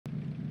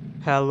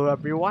Hello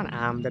everyone,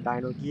 I'm the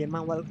Dino Game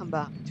and welcome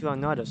back to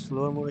another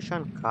slow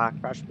motion car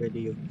crash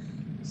video.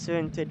 So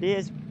in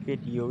today's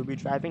video, we'll be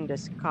driving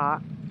this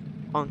car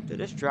onto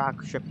this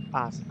drag strip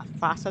as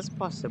fast as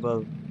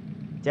possible.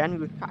 Then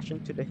we'll crash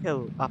into the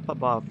hill up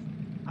above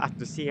at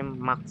the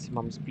same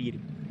maximum speed.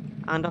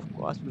 And of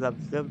course, we'll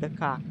observe the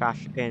car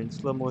crash in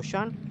slow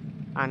motion.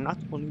 And not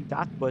only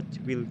that, but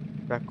we'll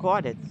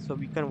record it so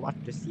we can watch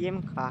the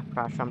same car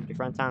crash from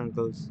different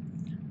angles.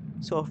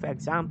 So for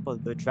example,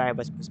 the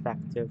driver's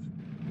perspective.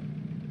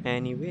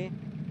 Anyway,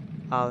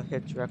 I'll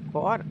hit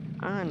record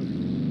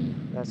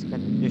and let's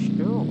get this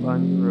show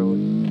on the road.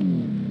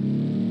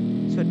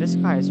 So this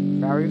car is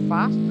very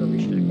fast, so we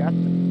should get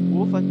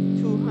over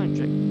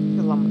 200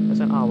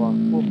 kilometers an hour,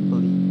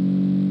 hopefully.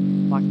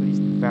 Or at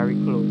least very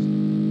close.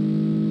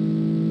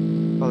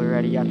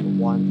 Already at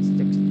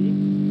 160,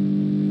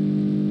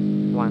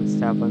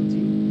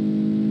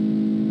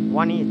 170,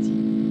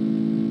 180,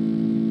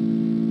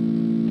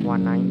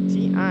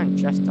 190, and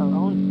just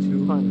around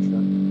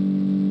 200.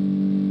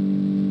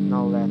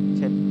 Now let's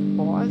hit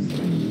pause.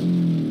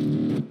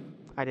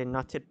 I did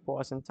not hit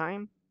pause in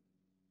time.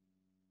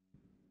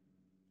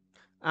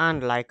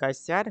 And like I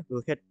said,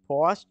 we'll hit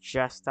pause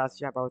just as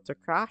you're about to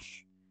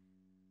crash.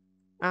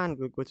 And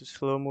we'll go to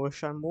slow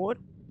motion mode.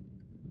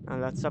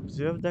 And let's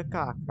observe the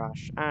car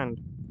crash.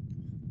 And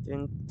the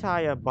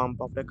entire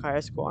bumper of the car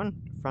is gone.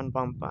 The front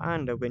bumper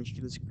and the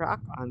windshield is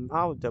cracked. And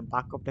now the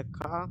back of the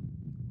car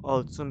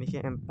also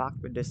making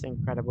impact with this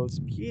incredible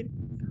speed.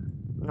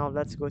 Now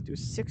let's go to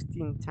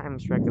 16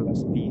 times regular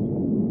speed.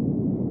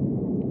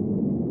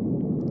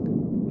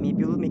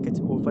 Maybe we'll make it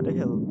over the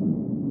hill.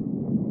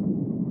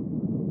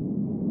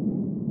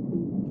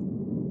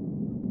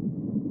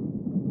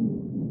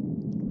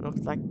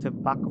 Looks like the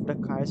back of the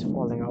car is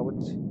falling out.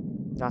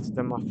 That's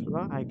the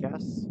muffler, I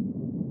guess.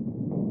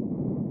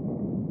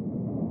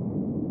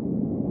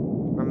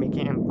 We're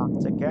making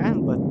impact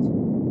again, but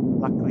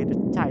luckily the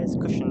tires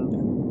cushioned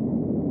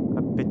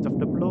a bit of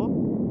the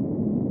blow.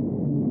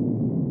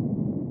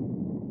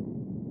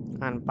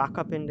 And back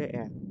up in the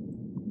air.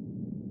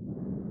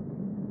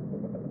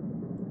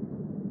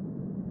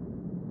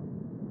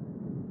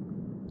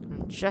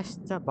 And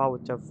just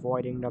about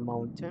avoiding the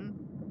mountain.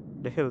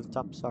 The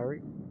hilltop,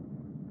 sorry.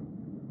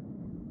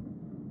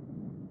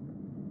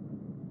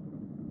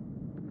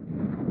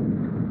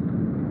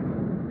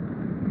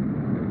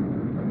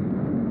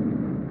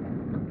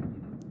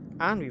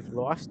 And we've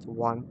lost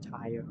one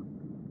tire.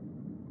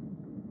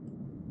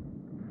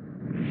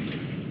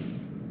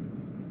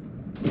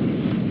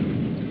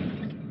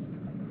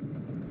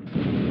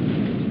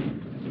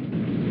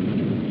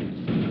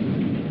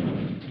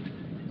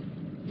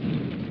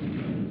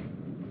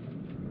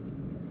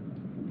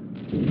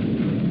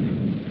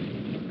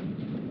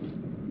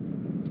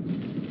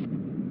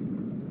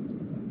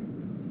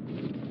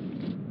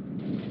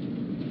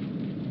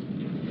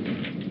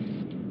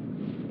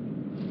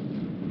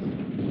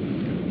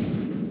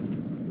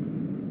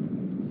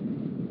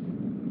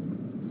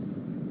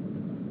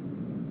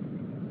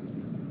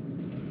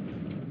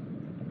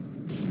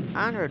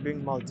 And we're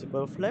doing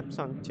multiple flips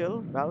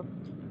until, well,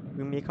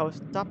 we make our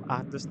stop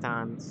at the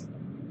stands.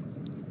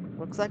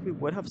 Looks like we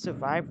would have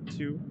survived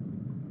too,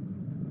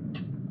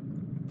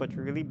 but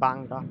really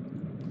banged up.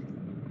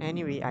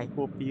 Anyway, I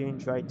hope you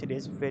enjoyed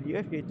today's video.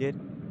 If you did,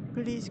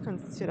 please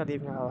consider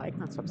leaving a like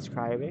and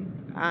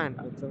subscribing. And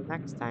until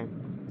next time,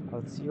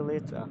 I'll see you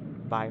later.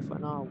 Bye for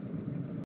now.